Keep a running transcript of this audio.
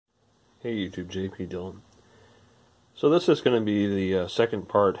Hey YouTube, JP Dillon. So this is going to be the second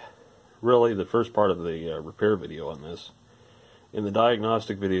part, really the first part of the repair video on this. In the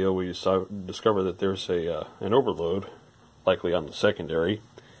diagnostic video we discovered that there's an overload, likely on the secondary,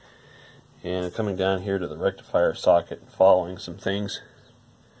 and coming down here to the rectifier socket and following some things,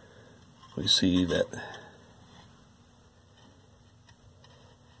 we see that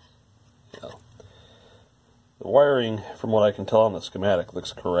the wiring, from what I can tell on the schematic,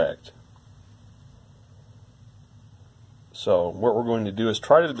 looks correct. So what we're going to do is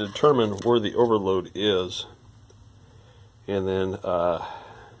try to determine where the overload is, and then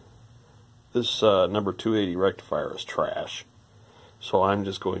this number 280 rectifier is trash. So I'm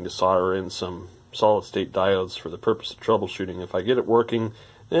just going to solder in some solid state diodes for the purpose of troubleshooting. If I get it working,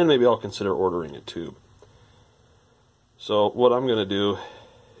 then maybe I'll consider ordering a tube. So what I'm going to do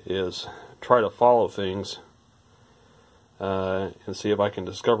is try to follow things and see if I can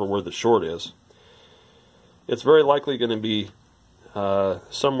discover where the short is. It's very likely going to be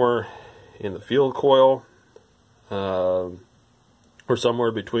somewhere in the field coil or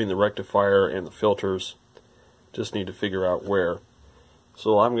somewhere between the rectifier and the filters. Just need to figure out where.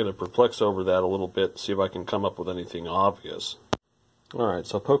 So I'm going to perplex over that a little bit, see if I can come up with anything obvious. Alright,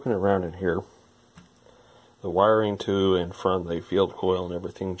 so poking around in here, the wiring to and from the field coil and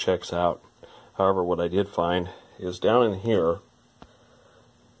everything checks out. However, what I did find is down in here,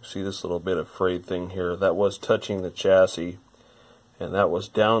 see this little bit of frayed thing here, that was touching the chassis, and that was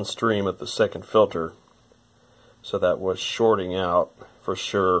downstream of the second filter, so that was shorting out for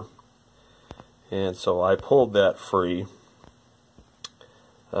sure. And so I pulled that free,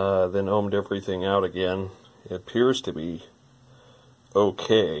 then ohmed everything out again. It appears to be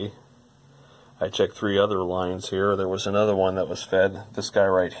okay. I checked 3 other lines here. There was another one that was fed. This guy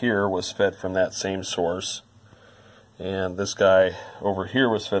right here was fed from that same source. And this guy over here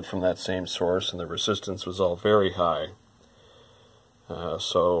was fed from that same source, and the resistance was all very high.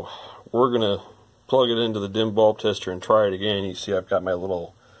 So we're going to plug it into the dim bulb tester and try it again. You see I've got my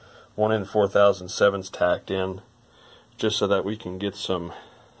little 1N4007s tacked in, just so that we can get some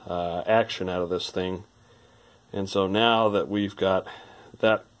action out of this thing. And so now that we've got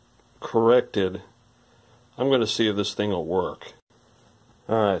that corrected, I'm going to see if this thing will work.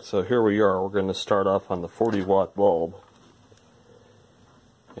 Alright, so here we are. We're going to start off on the 40 watt bulb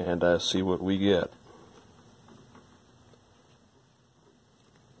and see what we get.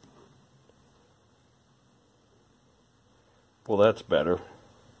 Well, that's better.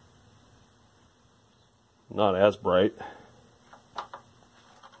 Not as bright.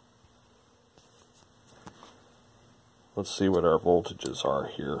 Let's see what our voltages are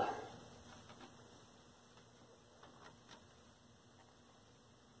here.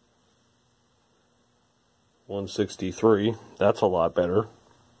 $163, that's a lot better.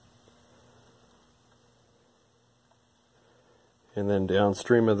 And then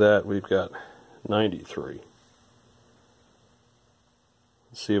downstream of that we've got 93.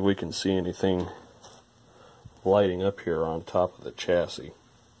 Let's see if we can see anything lighting up here on top of the chassis.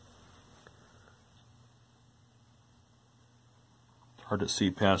 Hard to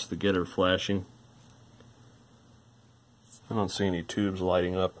see past the getter flashing. I don't see any tubes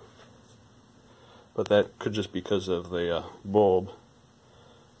lighting up, but that could just be because of the bulb,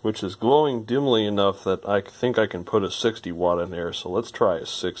 which is glowing dimly enough that I think I can put a 60 watt in there. So let's try a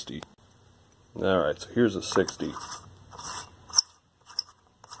 60. Alright, so here's a 60.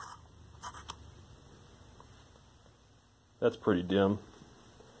 That's pretty dim.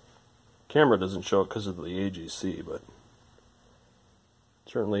 Camera doesn't show it because of the AGC, but it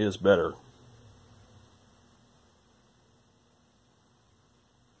certainly is better.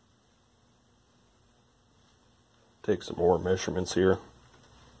 Take some more measurements here.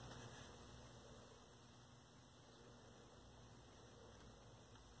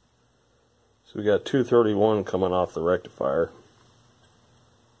 So we got 231 coming off the rectifier,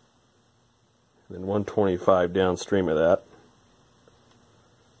 and then 125 downstream of that.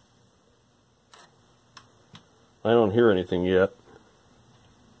 I don't hear anything yet.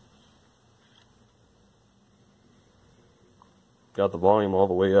 Got the volume all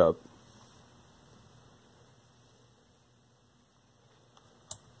the way up.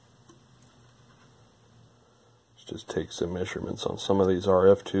 Let's just take some measurements on some of these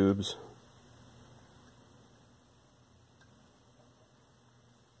RF tubes.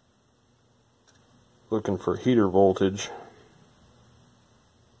 Looking for heater voltage.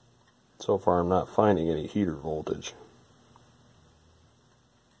 So far I'm not finding any heater voltage.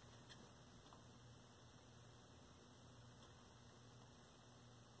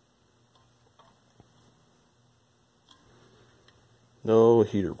 No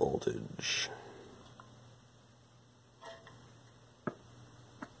heater voltage.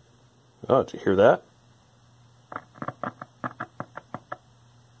 Oh, did you hear that?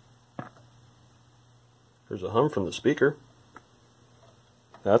 There's a hum from the speaker.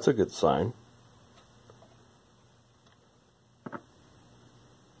 That's a good sign. Let's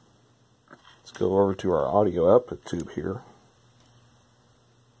go over to our audio output tube here.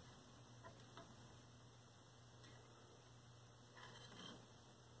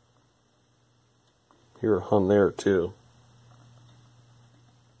 Hear a hum there too.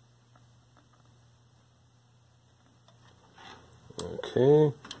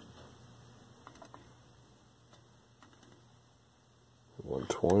 Okay.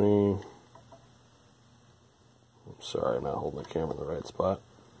 120. I'm sorry, I'm not holding the camera in the right spot.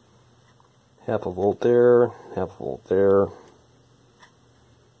 Half a volt there, half a volt there.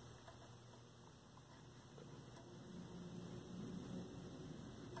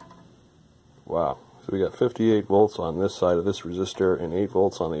 Wow. So we got 58 volts on this side of this resistor and 8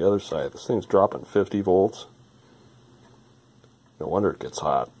 volts on the other side. This thing's dropping 50 volts. No wonder it gets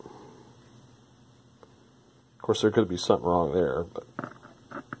hot. Of course, there could be something wrong there, but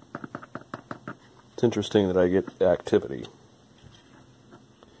it's interesting that I get activity.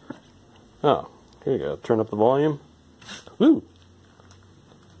 Oh, here you go. Turn up the volume. Woo!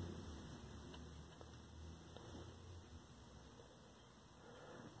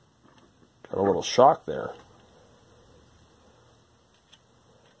 Got a little shock there.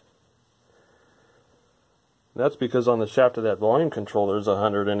 That's because on the shaft of that volume controller is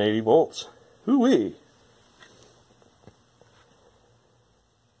 180 volts. Hoo-wee!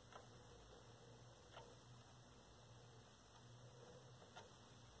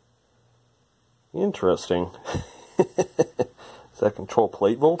 Interesting. Is that control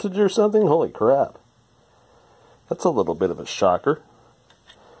plate voltage or something? Holy crap. That's a little bit of a shocker.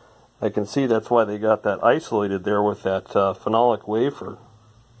 I can see that's why they got that isolated there with that phenolic wafer.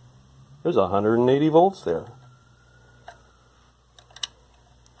 There's 180 volts there.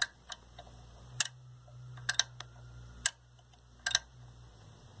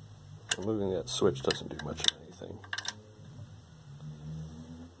 Moving that switch doesn't do much of anything.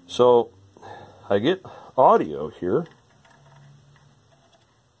 So I get audio here.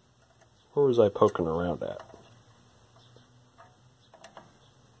 Where was I poking around at?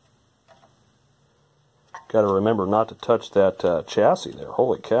 Got to remember not to touch that chassis there.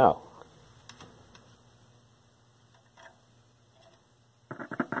 Holy cow.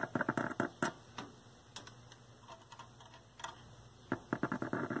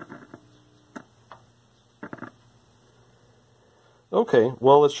 Okay,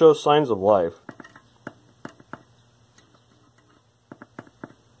 well, it shows signs of life.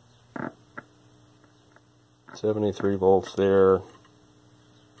 $73 volts there.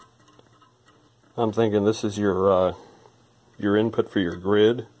 I'm thinking this is your input for your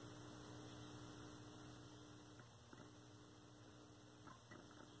grid.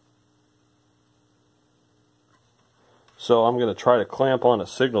 So I'm going to try to clamp on a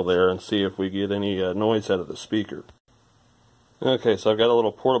signal there and see if we get any noise out of the speaker. Okay, so I've got a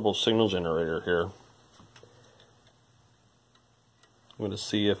little portable signal generator here. I'm going to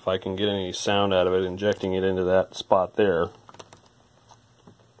see if I can get any sound out of it, injecting it into that spot there.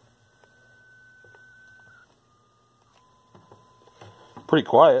 Pretty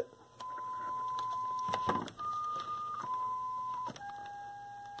quiet.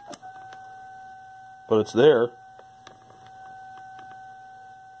 But it's there.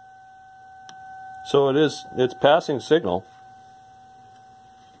 So it's passing signal.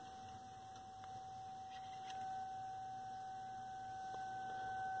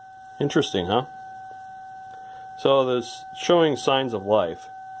 Interesting, huh? So this showing signs of life.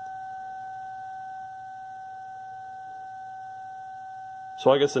 So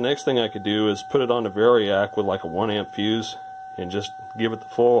I guess the next thing I could do is put it on a variac with like a 1 amp fuse and just give it the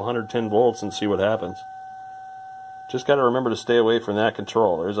full 110 volts and see what happens. Just got to remember to stay away from that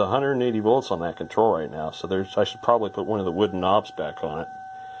control. There's 180 volts on that control right now, so I should probably put one of the wooden knobs back on it,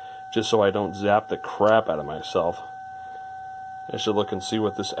 just so I don't zap the crap out of myself. I should look and see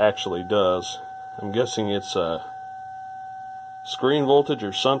what this actually does. I'm guessing it's screen voltage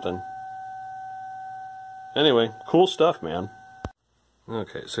or something. Anyway, cool stuff, man.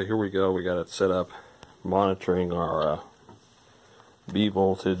 Okay, so here we go. We got it set up, monitoring our B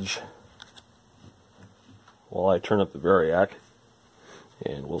voltage while I turn up the variac,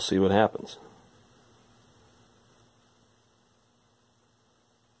 and we'll see what happens.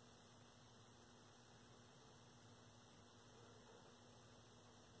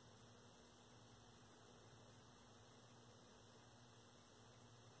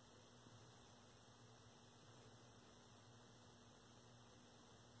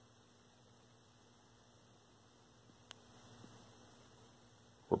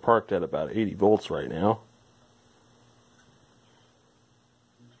 We're parked at about 80 volts right now.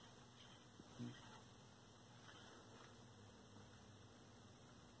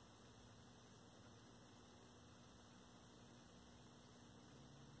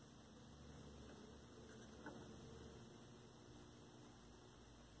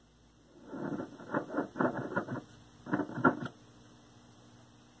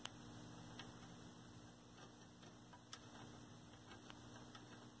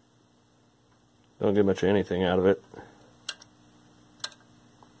 Don't get much of anything out of it.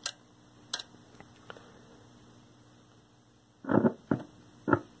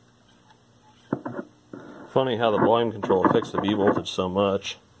 Funny how the volume control affects the V voltage so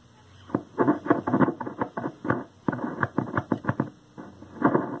much.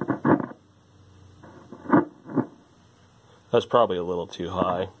 That's probably a little too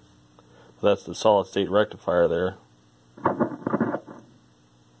high. That's the solid state rectifier there.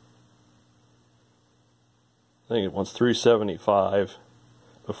 I think it wants 375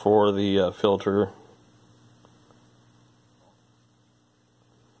 before the filter.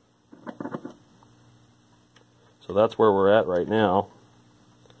 So that's where we're at right now.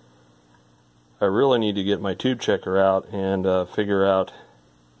 I really need to get my tube checker out and figure out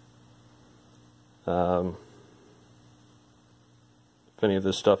if any of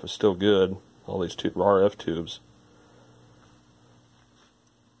this stuff is still good, all these RF tubes.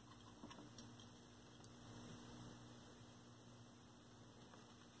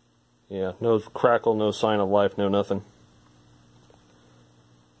 Yeah, no crackle, no sign of life, no nothing.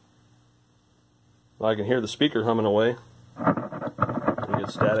 I can hear the speaker humming away. We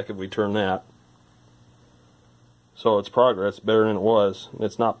get static if we turn that. So it's progress, better than it was.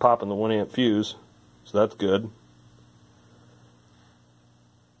 It's not popping the 1 amp fuse, so that's good.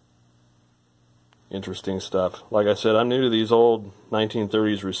 Interesting stuff. Like I said, I'm new to these old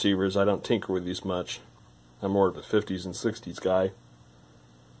 1930s receivers. I don't tinker with these much. I'm more of a 50s and 60s guy.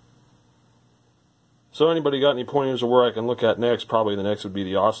 So anybody got any pointers of where I can look at next? Probably the next would be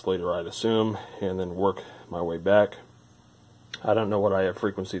the oscillator, I'd assume, and then work my way back. I don't know what IF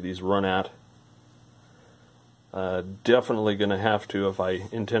frequency these run at. Definitely going to have to, if I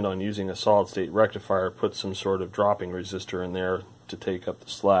intend on using a solid state rectifier, put some sort of dropping resistor in there to take up the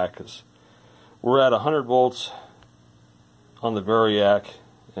slack, because we're at 100 volts on the variac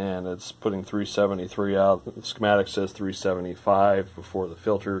and it's putting 373 out. The schematic says 375 before the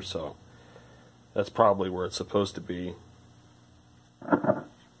filter, so that's probably where it's supposed to be. And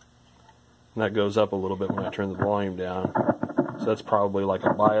that goes up a little bit when I turn the volume down. So that's probably like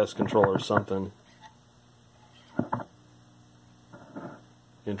a bias control or something.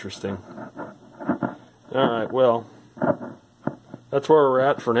 Interesting. Alright, well, that's where we're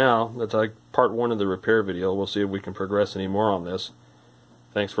at for now. That's like part 1 of the repair video. We'll see if we can progress any more on this.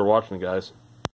 Thanks for watching, guys.